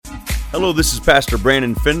Hello, this is Pastor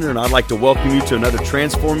Brandon Fender, and I'd like to welcome you to another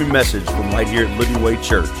transforming message from right here at Living Way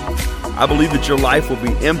Church. I believe that your life will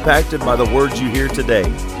be impacted by the words you hear today.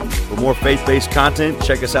 For more faith-based content,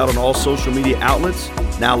 check us out on all social media outlets.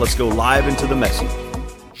 Now let's go live into the message.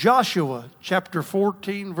 Joshua chapter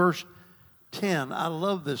 14, verse 10. I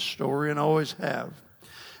love this story and always have.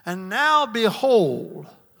 And now behold,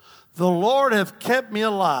 the Lord hath kept me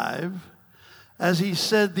alive, as he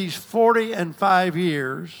said these 45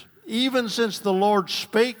 years, even since the Lord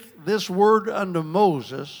spake this word unto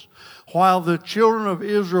Moses, while the children of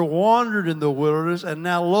Israel wandered in the wilderness. And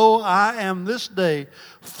now, lo, I am this day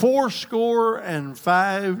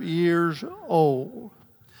 85 years old.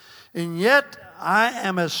 And yet I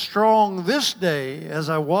am as strong this day as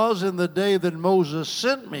I was in the day that Moses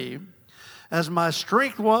sent me. As my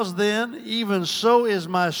strength was then, even so is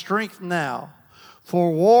my strength now,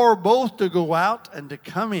 for war both to go out and to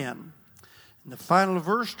come in. And the final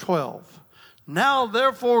verse 12. Now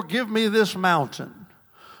therefore give me this mountain,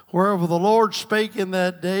 wherever the Lord spake in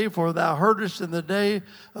that day, for thou heardest in the day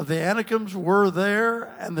of the Anakims were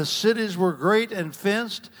there, and the cities were great and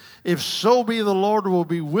fenced. If so be the Lord will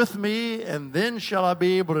be with me, and then shall I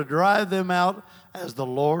be able to drive them out, as the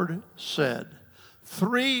Lord said.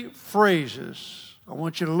 Three phrases I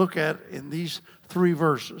want you to look at in these three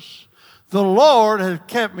verses. The Lord has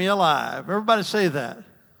kept me alive. Everybody say that.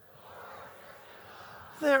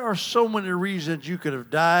 There are so many reasons you could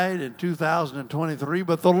have died in 2023,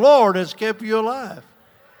 but the Lord has kept you alive.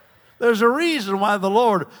 There's a reason why the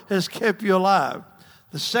Lord has kept you alive.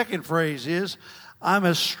 The second phrase is, I'm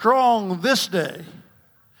as strong this day.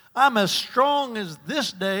 I'm as strong as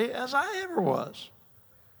this day as I ever was.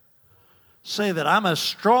 Say that, I'm as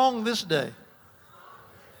strong this day.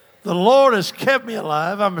 The Lord has kept me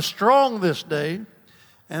alive. I'm as strong this day.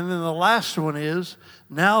 And then the last one is,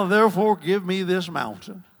 now therefore give me this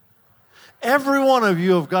mountain. Every one of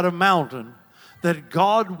you have got a mountain that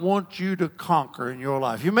God wants you to conquer in your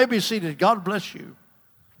life. You may be seated. God bless you.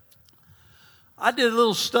 I did a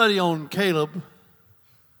little study on Caleb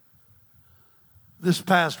this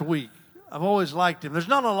past week. I've always liked him. There's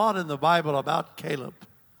not a lot in the Bible about Caleb.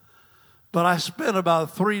 But I spent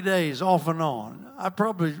about 3 days off and on. I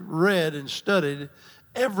probably read and studied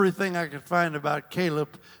everything I could find about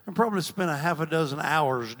Caleb, and probably spent a half a dozen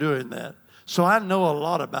hours doing that. So I know a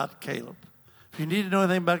lot about Caleb. If you need to know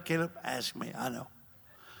anything about Caleb, ask me. I know.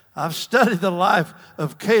 I've studied the life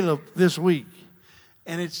of Caleb this week,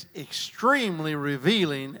 and it's extremely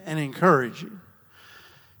revealing and encouraging.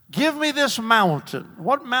 Give me this mountain.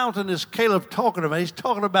 What mountain is Caleb talking about? He's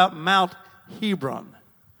talking about Mount Hebron,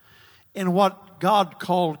 in what God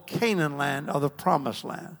called Canaan land, or the promised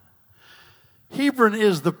land. Hebron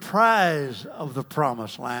is the prize of the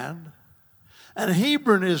promised land. And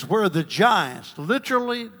Hebron is where the giants,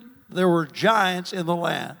 literally there were giants in the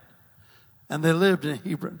land, and they lived in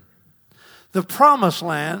Hebron. The promised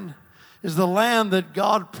land is the land that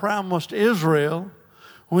God promised Israel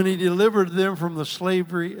when he delivered them from the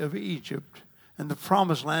slavery of Egypt. And the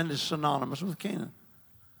promised land is synonymous with Canaan.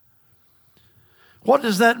 What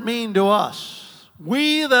does that mean to us?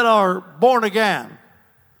 We that are born again,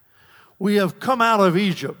 we have come out of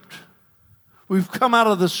Egypt. We've come out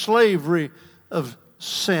of the slavery of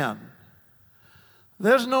sin.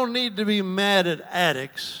 There's no need to be mad at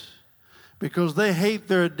addicts because they hate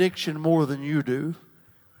their addiction more than you do.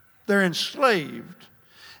 They're enslaved.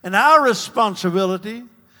 And our responsibility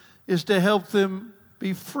is to help them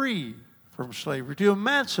be free from slavery, to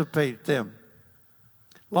emancipate them.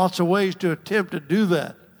 Lots of ways to attempt to do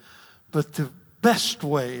that. But the best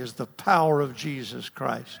way is the power of Jesus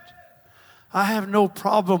Christ. I have no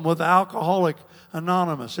problem with Alcoholics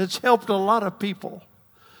Anonymous. It's helped a lot of people.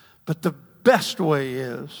 But the best way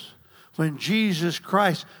is when Jesus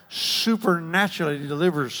Christ supernaturally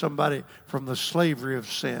delivers somebody from the slavery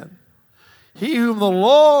of sin. He whom the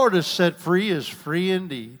Lord has set free is free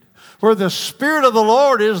indeed. Where the Spirit of the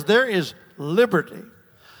Lord is, there is liberty.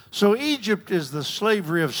 So Egypt is the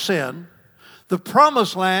slavery of sin. The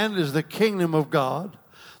promised land is the kingdom of God.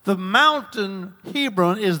 The mountain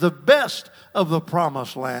Hebron is the best of the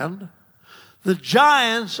promised land. The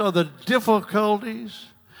giants are the difficulties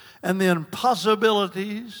and the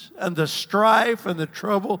impossibilities and the strife and the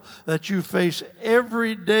trouble that you face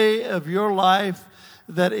every day of your life,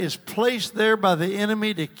 that is placed there by the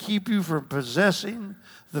enemy to keep you from possessing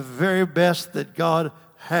the very best that God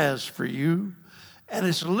has for you. And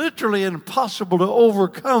it's literally impossible to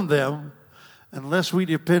overcome them unless we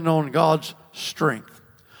depend on God's strength.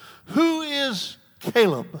 Who is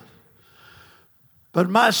Caleb? But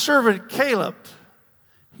my servant Caleb,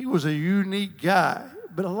 he was a unique guy.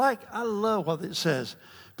 But I love what it says.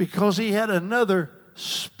 because he had another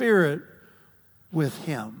spirit with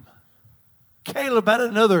him. Caleb had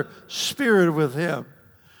another spirit with him.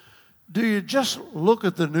 Do you just look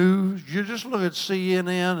at the news? You just look at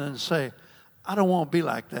CNN and say, I don't want to be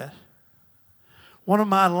like that. One of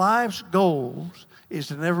my life's goals is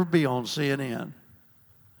to never be on CNN.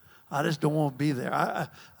 I just don't want to be there.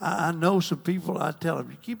 I know some people, I tell them,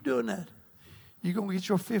 you keep doing that, you're going to get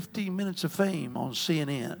your 15 minutes of fame on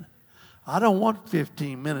CNN. I don't want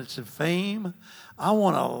 15 minutes of fame. I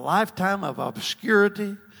want a lifetime of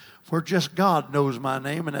obscurity where just God knows my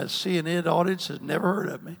name and that CNN audience has never heard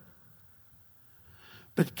of me.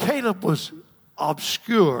 But Caleb was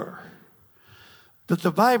obscure. But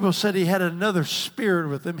the Bible said he had another spirit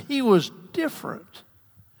with him. He was different.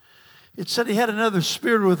 It said he had another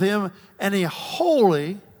spirit with him, and he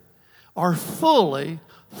wholly or fully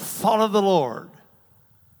followed the Lord.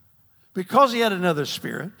 Because he had another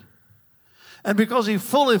spirit, and because he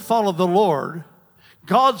fully followed the Lord,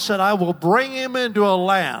 God said, I will bring him into a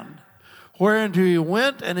land whereinto he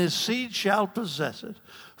went, and his seed shall possess it.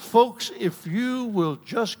 Folks, if you will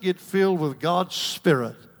just get filled with God's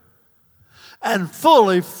Spirit and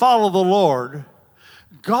fully follow the Lord,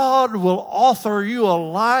 God will offer you a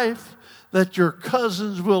life that your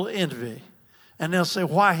cousins will envy. And they'll say,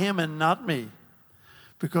 why him and not me?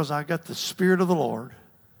 Because I got the Spirit of the Lord,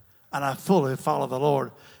 and I fully follow the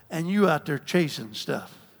Lord. And you out there chasing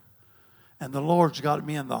stuff. And the Lord's got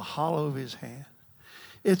me in the hollow of his hand.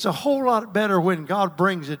 It's a whole lot better when God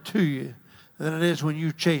brings it to you than it is when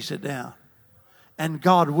you chase it down. And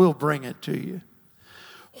God will bring it to you.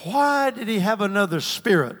 Why did he have another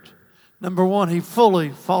spirit? Number one, he fully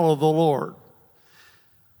followed the Lord.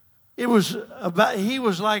 He was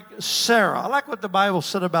like Sarah. I like what the Bible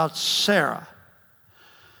said about Sarah.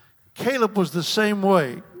 Caleb was the same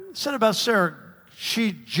way. It said about Sarah,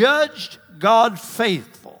 she judged God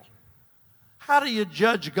faithful. How do you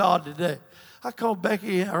judge God today? I called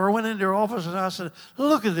Becky, or went into her office, and I said,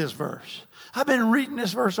 look at this verse. I've been reading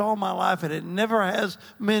this verse all my life, and it never has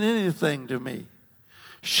meant anything to me.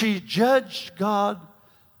 She judged God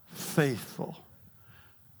faithful.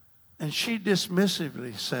 And she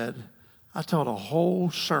dismissively said, I taught a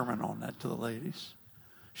whole sermon on that to the ladies.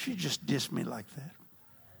 She just dissed me like that.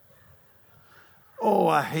 Oh,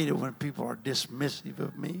 I hate it when people are dismissive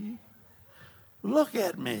of me. Look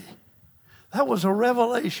at me. That was a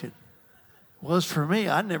revelation. It was for me.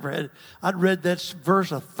 I'd read that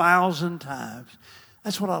verse 1,000 times.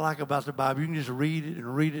 That's what I like about the Bible. You can just read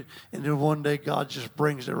it, and then one day God just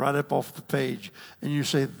brings it right up off the page. And you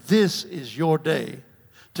say, this is your day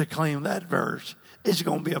to claim that verse. It's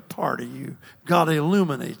going to be a part of you. God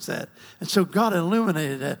illuminates that. And so God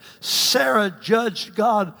illuminated that. Sarah judged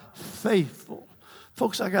God faithful.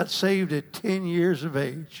 Folks, I got saved at 10 years of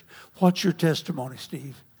age. What's your testimony,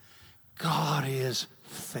 Steve? God is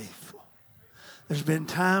faithful. There's been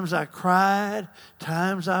times I cried,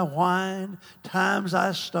 times I whined, times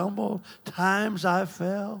I stumbled, times I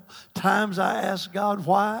fell, times I asked God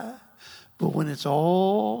why. But when it's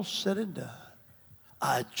all said and done,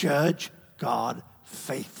 I judge God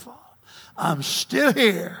faithful. I'm still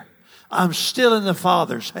here. I'm still in the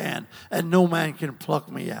Father's hand, and no man can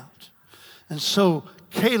pluck me out. And so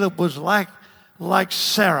Caleb was like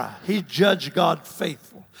Sarah. He judged God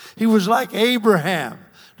faithful. He was like Abraham.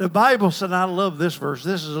 The Bible said, and I love this verse.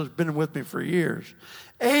 This has been with me for years.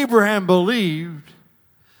 Abraham believed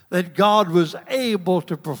that God was able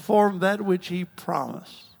to perform that which he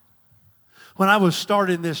promised. When I was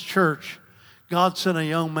starting this church, God sent a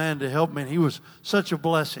young man to help me, and he was such a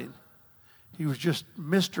blessing. He was just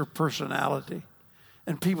Mr. Personality,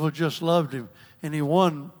 and people just loved him. And he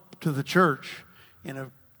won to the church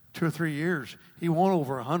in 2 or 3 years. He won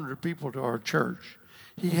over 100 people to our church.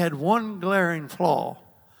 He had one glaring flaw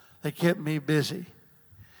that kept me busy.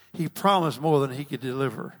 He promised more than he could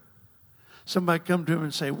deliver. Somebody come to him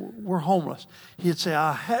and say, we're homeless. He'd say,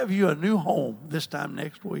 I'll have you a new home this time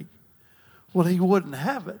next week. Well, he wouldn't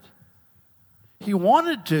have it. He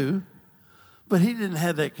wanted to, but he didn't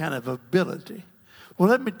have that kind of ability. Well,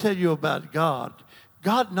 let me tell you about God.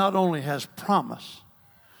 God not only has promise,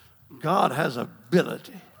 God has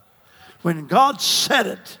ability. When God said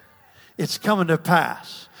it, it's coming to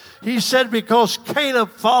pass. He said, because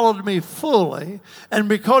Caleb followed me fully, and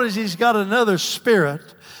because he's got another spirit,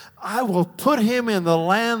 I will put him in the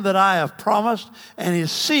land that I have promised, and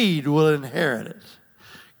his seed will inherit it.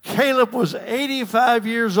 Caleb was 85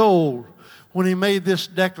 years old when he made this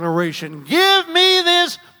declaration, give me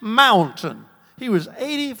this mountain. He was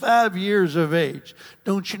 85 years of age.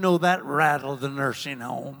 Don't you know that rattled the nursing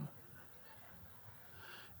home?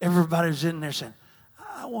 Everybody's in there saying,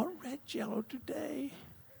 I want red jello today.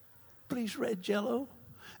 please, red Jell-O?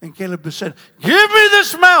 And Caleb said, give me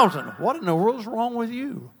this mountain. What in the world's wrong with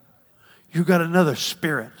you? You got another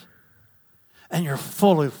spirit. And you're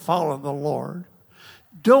fully following the Lord.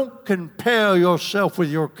 Don't compare yourself with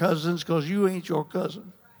your cousins because you ain't your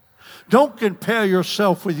cousin. Don't compare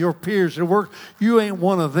yourself with your peers at work. You ain't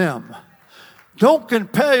one of them. Don't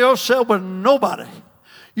compare yourself with nobody.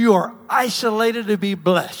 You are isolated to be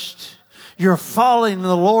blessed. You're following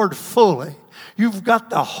the Lord fully. You've got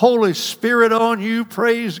the Holy Spirit on you,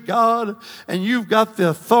 praise God, and you've got the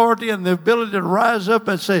authority and the ability to rise up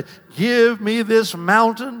and say, give me this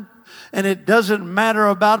mountain. And it doesn't matter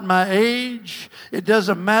about my age. It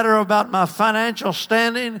doesn't matter about my financial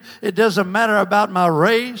standing. It doesn't matter about my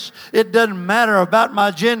race. It doesn't matter about my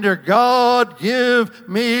gender. God, give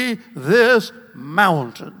me this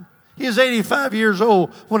mountain. He was 85 years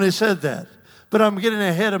old when he said that. But I'm getting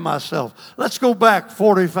ahead of myself. Let's go back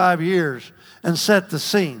 45 years and set the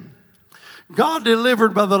scene. God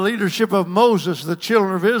delivered by the leadership of Moses the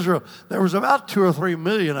children of Israel. There was about 2 or 3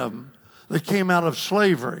 million of them that came out of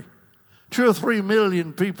slavery. 2 or 3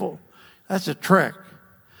 million people. That's a trek.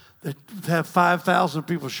 They have 5,000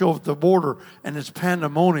 people show up at the border, and it's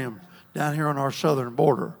pandemonium down here on our southern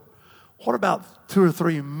border. What about 2 or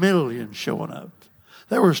 3 million showing up?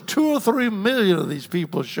 There was 2 or 3 million of these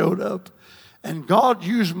people showed up, and God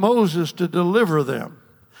used Moses to deliver them.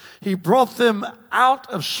 He brought them out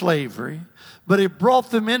of slavery, but he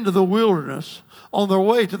brought them into the wilderness on their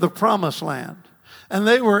way to the promised land. And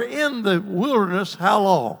they were in the wilderness how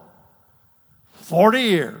long? 40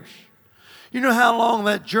 years. You know how long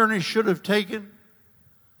that journey should have taken?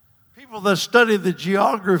 People that study the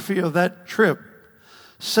geography of that trip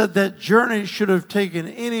said that journey should have taken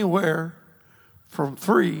anywhere from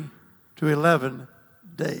 3 to 11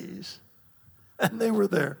 days. And they were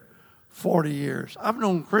there 40 years. I've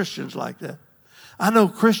known Christians like that. I know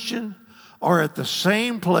Christians are at the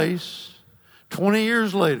same place 20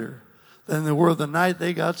 years later than they were the night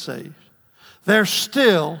they got saved. They're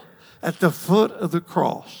still at the foot of the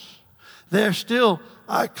cross. They're still,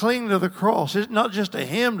 I cling to the cross. It's not just a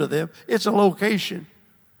hymn to them, it's a location.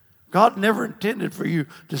 God never intended for you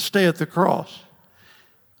to stay at the cross.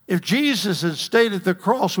 If Jesus had stayed at the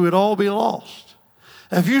cross, we'd all be lost.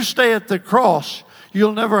 If you stay at the cross,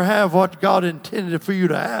 you'll never have what God intended for you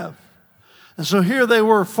to have. And so here they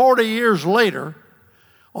were 40 years later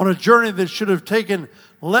on a journey that should have taken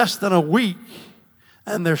less than a week,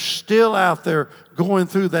 and they're still out there going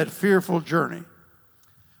through that fearful journey.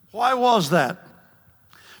 Why was that?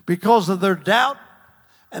 Because of their doubt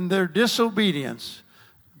and their disobedience,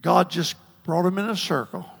 God just brought them in a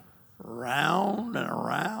circle, round and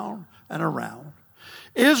around and around.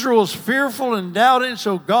 Israel was fearful and doubting,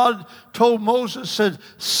 so God told Moses, said,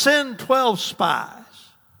 send 12 spies,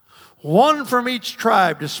 one from each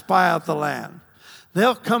tribe to spy out the land.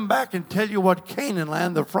 They'll come back and tell you what Canaan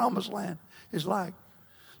land, the promised land, is like.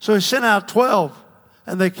 So he sent out 12,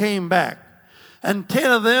 and they came back. And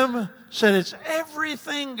 10 of them said, it's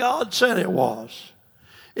everything God said it was.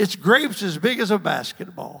 It's grapes as big as a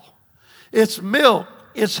basketball. It's milk.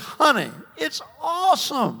 It's honey. It's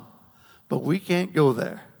awesome. But we can't go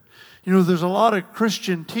there. You know, there's a lot of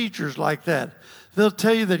Christian teachers like that. They'll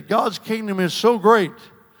tell you that God's kingdom is so great,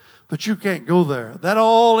 but you can't go there. That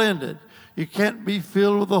all ended. You can't be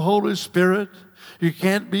filled with the Holy Spirit. You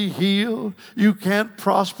can't be healed. You can't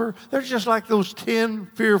prosper. They're just like those 10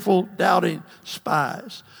 fearful, doubting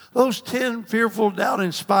spies. Those 10 fearful,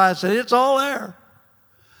 doubting spies said, it's all there.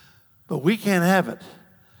 But we can't have it.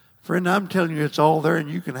 Friend, I'm telling you, it's all there and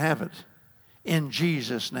you can have it in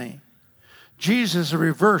Jesus' name. Jesus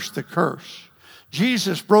reversed the curse.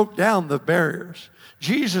 Jesus broke down the barriers.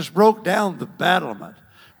 Jesus broke down the battlement.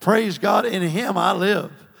 Praise God, in him I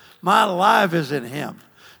live. My life is in him.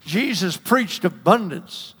 Jesus preached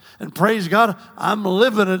abundance. And praise God, I'm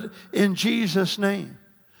living it in Jesus' name.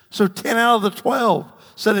 So 10 out of the 12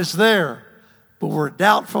 said it's there. But we're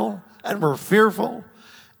doubtful and we're fearful.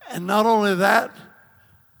 And not only that,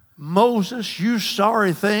 Moses, you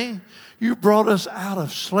sorry thing, you brought us out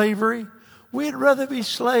of slavery. We'd rather be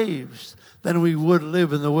slaves than we would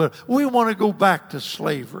live in the wilderness. We want to go back to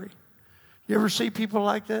slavery. You ever see people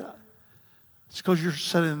like that? It's because you're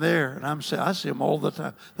sitting there, and I see them all the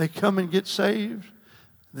time. They come and get saved,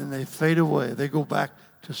 then they fade away. They go back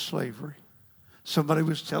to slavery. Somebody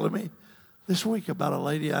was telling me this week about a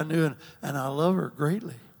lady I knew, and I love her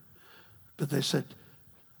greatly. But they said,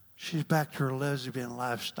 she's back to her lesbian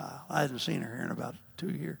lifestyle. I hadn't seen her here in about 2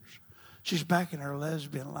 years. She's back in her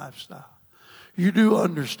lesbian lifestyle. You do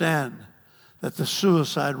understand that the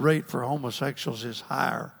suicide rate for homosexuals is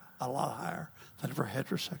higher, a lot higher, than for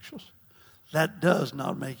heterosexuals. that does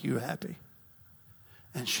not make you happy.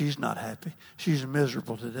 And she's not happy. She's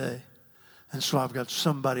miserable today. And so I've got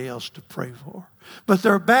somebody else to pray for. But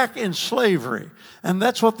they're back in slavery. And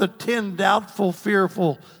that's what the 10 doubtful,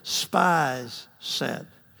 fearful spies said.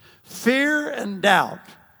 Fear and doubt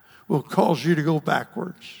will cause you to go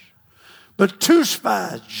backwards. But 2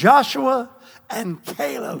 spies, Joshua and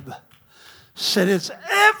Caleb, said it's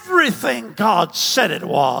everything God said it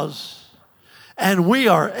was. And we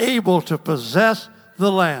are able to possess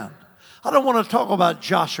the land. I don't want to talk about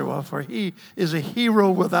Joshua, for he is a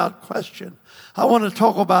hero without question. I want to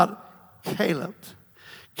talk about Caleb.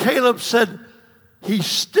 Caleb said he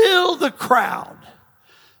stilled the crowd.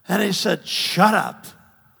 And he said, shut up.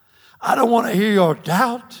 I don't want to hear your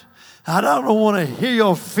doubt. I don't want to hear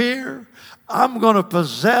your fear. I'm going to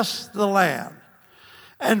possess the land.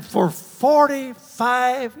 And for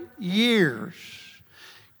 45 years,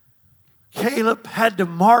 Caleb had to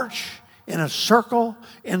march in a circle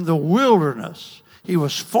in the wilderness. He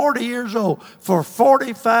was 40 years old. For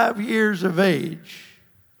 45 years of age,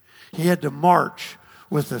 he had to march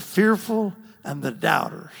with the fearful and the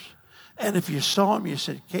doubters. And if you saw him, you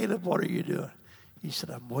said, Caleb, what are you doing? He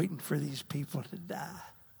said, I'm waiting for these people to die.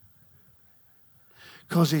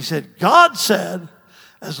 Because he said, God said,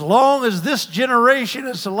 as long as this generation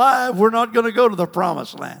is alive, we're not going to go to the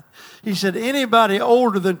promised land. He said, anybody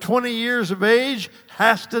older than 20 years of age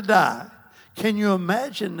has to die. Can you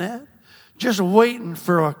imagine that? Just waiting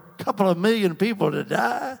for a couple of million people to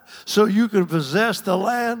die so you can possess the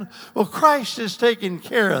land? Well, Christ is taking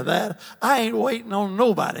care of that. I ain't waiting on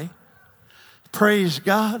nobody. Praise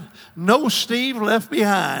God. No Steve left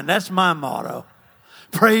behind. That's my motto.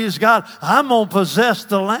 Praise God. I'm going to possess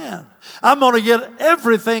the land. I'm going to get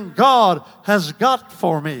everything God has got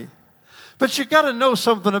for me. But you got to know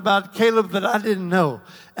something about Caleb that I didn't know.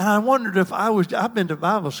 And I wondered if I've been to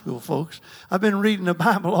Bible school, folks. I've been reading the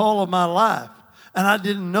Bible all of my life. And I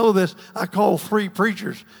didn't know this. I called 3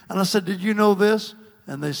 preachers. And I said, did you know this?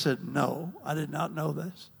 And they said, no, I did not know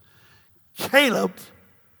this. Caleb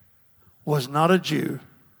was not a Jew.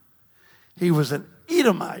 He was an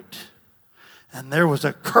Edomite. And there was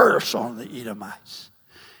a curse on the Edomites.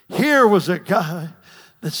 Here was a guy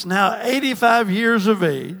that's now 85 years of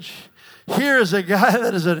age. Here is a guy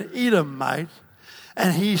that is an Edomite.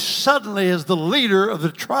 And he suddenly is the leader of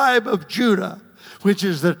the tribe of Judah, which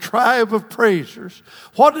is the tribe of praisers.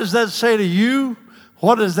 What does that say to you?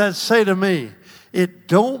 What does that say to me? It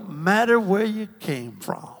don't matter where you came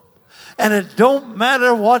from. And it don't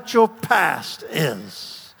matter what your past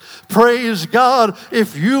is. Praise God,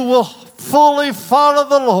 if you will fully follow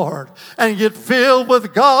the Lord and get filled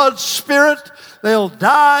with God's Spirit, they'll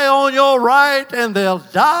die on your right and they'll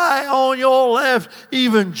die on your left.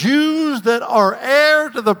 Even Jews that are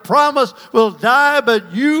heir to the promise will die,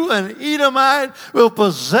 but you, an Edomite, will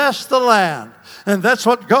possess the land. And that's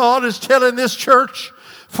what God is telling this church.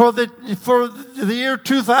 For the year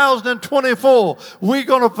 2024, we're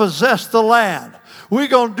going to possess the land. We're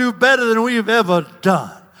going to do better than we've ever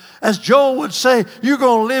done. As Joel would say, you're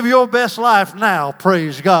going to live your best life now,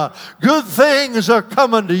 praise God. Good things are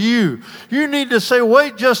coming to you. You need to say,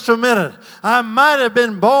 wait just a minute. I might have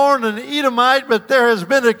been born an Edomite, but there has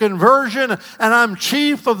been a conversion, and I'm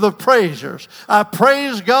chief of the praisers. I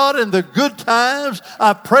praise God in the good times.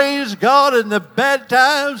 I praise God in the bad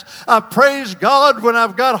times. I praise God when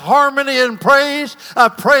I've got harmony and praise. I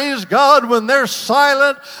praise God when they're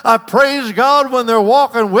silent. I praise God when they're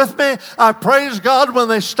walking with me. I praise God when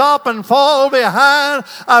they stop and fall behind.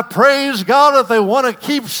 I praise God if they want to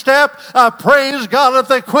keep step. I praise God if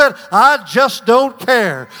they quit. I just don't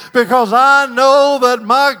care, because I know that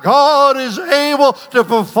my God is able to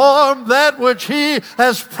perform that which He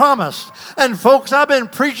has promised. And folks, I've been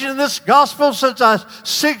preaching this gospel since I was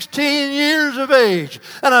 16 years of age,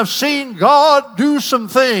 and I've seen God do some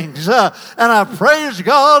things, and I praise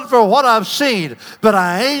God for what I've seen, but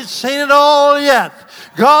I ain't seen it all yet.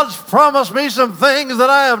 God's promised me some things that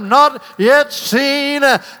I have not yet seen,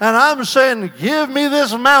 and I'm saying, give me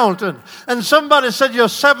this mountain. And somebody said, you're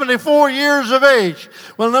 74 years of age.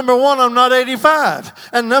 Well, number one, I'm not 85.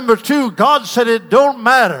 And number two, God said it don't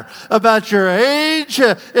matter about your age.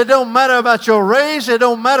 It don't matter about your race. It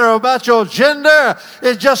don't matter about your gender.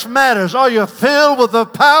 It just matters. Are you filled with the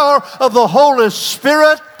power of the Holy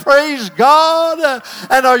Spirit? Praise God.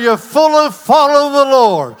 And are you fully following the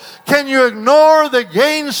Lord? Can you ignore the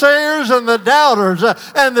gainsayers and the doubters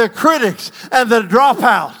and the critics and the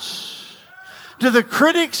dropouts? Do the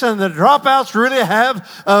critics and the dropouts really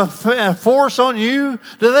have a force on you?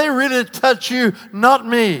 Do they really touch you? Not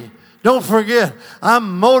me. Don't forget,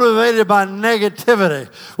 I'm motivated by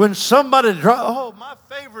negativity. When somebody my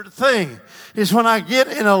favorite thing is when I get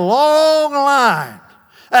in a long line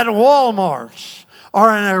at Walmart's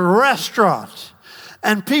or in a restaurant,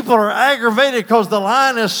 and people are aggravated because the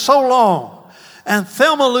line is so long. And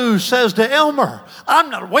Thelma Lou says to Elmer, I'm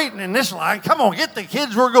not waiting in this line. Come on, get the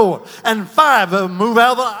kids, we're going. And 5 of them move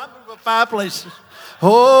out of the line. I move 5 places.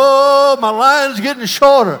 Oh, my line's getting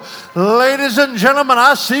shorter. Ladies and gentlemen,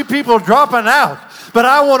 I see people dropping out. But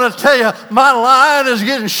I want to tell you, my line is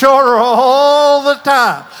getting shorter all the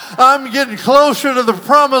time. I'm getting closer to the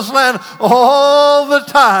promised land all the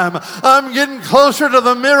time. I'm getting closer to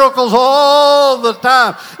the miracles all the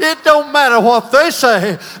time. It don't matter what they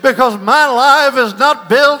say, because my life is not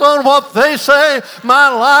built on what they say. My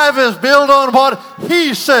life is built on what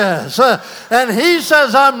He says. And He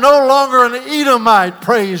says I'm no longer an Edomite,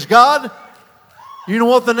 praise God. You know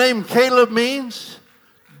what the name Caleb means?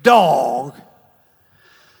 Dog.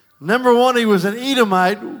 Number 1, he was an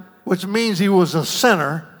Edomite, which means he was a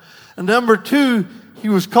sinner. And number 2, he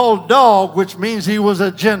was called dog, which means he was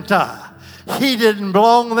a Gentile. He didn't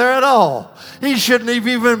belong there at all. He shouldn't have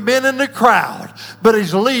even been in the crowd, but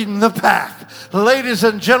he's leading the pack. Ladies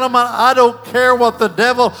and gentlemen, I don't care what the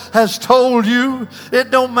devil has told you. It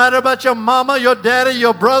don't matter about your mama, your daddy,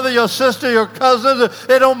 your brother, your sister, your cousins.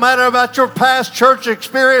 It don't matter about your past church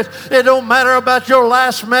experience. It don't matter about your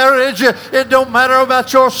last marriage. It don't matter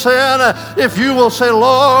about your sin. If you will say,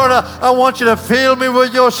 Lord, I want you to fill me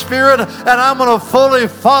with your spirit, and I'm going to fully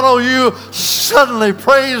follow you, suddenly,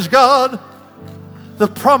 praise God, the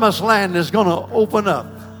promised land is going to open up.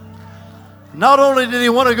 Not only did he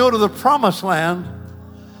want to go to the promised land,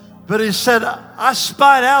 but he said, I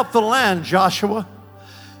spied out the land, Joshua.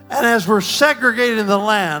 And as we're segregating the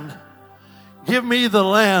land, give me the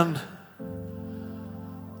land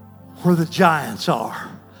where the giants are.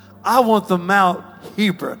 I want the Mount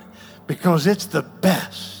Hebron because it's the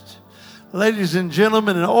best. Ladies and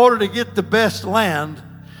gentlemen, in order to get the best land,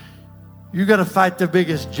 you got to fight the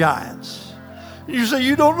biggest giants. You say,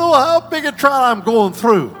 you don't know how big a trial I'm going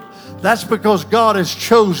through. That's because God has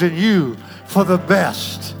chosen you for the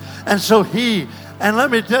best. And so and let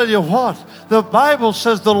me tell you what, the Bible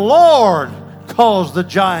says the Lord caused the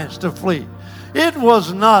giants to flee. It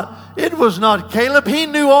was not Caleb. He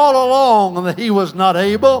knew all along that he was not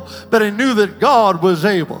able, but he knew that God was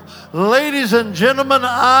able. Ladies and gentlemen,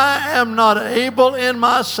 I am not able in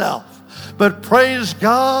myself, but praise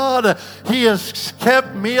God, He has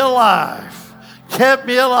kept me alive. Kept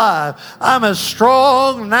me alive. I'm as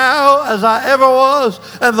strong now as I ever was.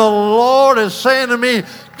 And the Lord is saying to me,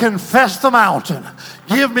 confess the mountain.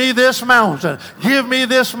 Give me this mountain. Give me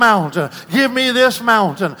this mountain. Give me this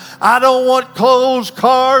mountain. I don't want clothes,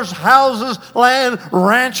 cars, houses, land,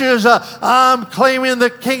 ranches. I'm claiming the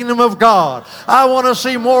kingdom of God. I want to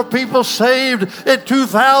see more people saved in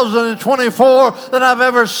 2024 than I've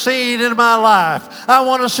ever seen in my life. I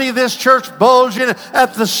want to see this church bulging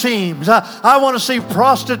at the seams. I want to see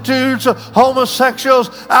prostitutes, homosexuals,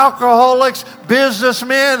 alcoholics,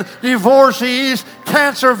 businessmen, divorcees,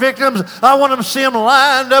 cancer victims. I want to see them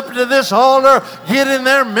lined up to this altar, getting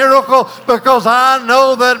their miracle, because I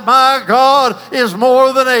know that my God is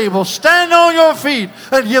more than able. Stand on your feet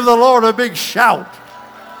and give the Lord a big shout.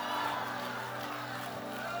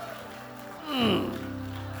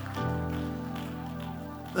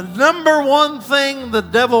 The number one thing the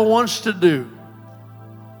devil wants to do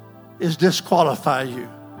is disqualify you.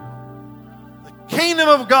 The kingdom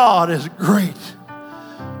of God is great,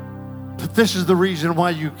 but this is the reason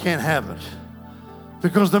why you can't have it.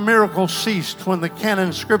 Because the miracle ceased when the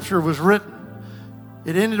canon scripture was written.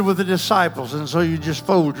 It ended with the disciples, and so you just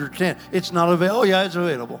fold your tent. It's not available. Oh, yeah, it's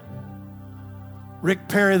available. Rick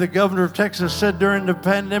Perry, the governor of Texas, said during the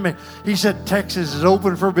pandemic, he said, Texas is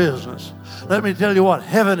open for business. Let me tell you what,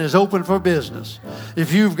 heaven is open for business.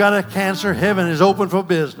 If you've got a cancer, heaven is open for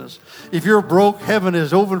business. If you're broke, heaven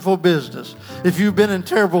is open for business. If you've been in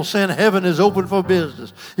terrible sin, heaven is open for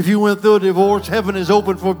business. If you went through a divorce, heaven is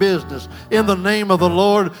open for business. In the name of the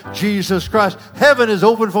Lord Jesus Christ, heaven is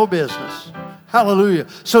open for business. Hallelujah.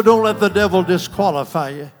 So don't let the devil disqualify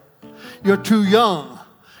you. You're too young.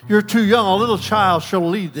 You're too young. A little child shall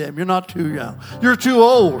lead them. You're not too young. You're too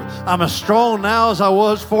old. I'm as strong now as I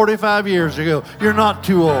was 45 years ago. You're not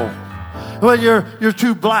too old. Well, you're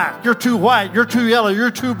too black. You're too white. You're too yellow. You're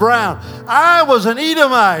too brown. I was an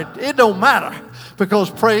Edomite. It don't matter.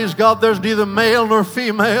 Because praise God, there's neither male nor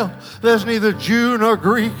female. There's neither Jew nor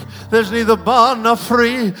Greek. There's neither bond nor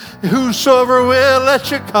free. Whosoever will,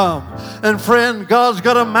 let you come. And friend, God's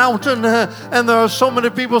got a mountain, and there are so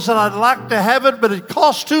many people said, I'd like to have it, but it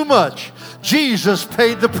costs too much. Jesus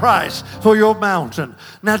paid the price for your mountain.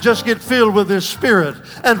 Now just get filled with His Spirit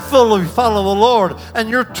and fully follow the Lord. And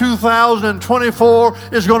your 2024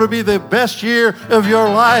 is going to be the best year of your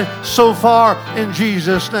life so far in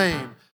Jesus' name.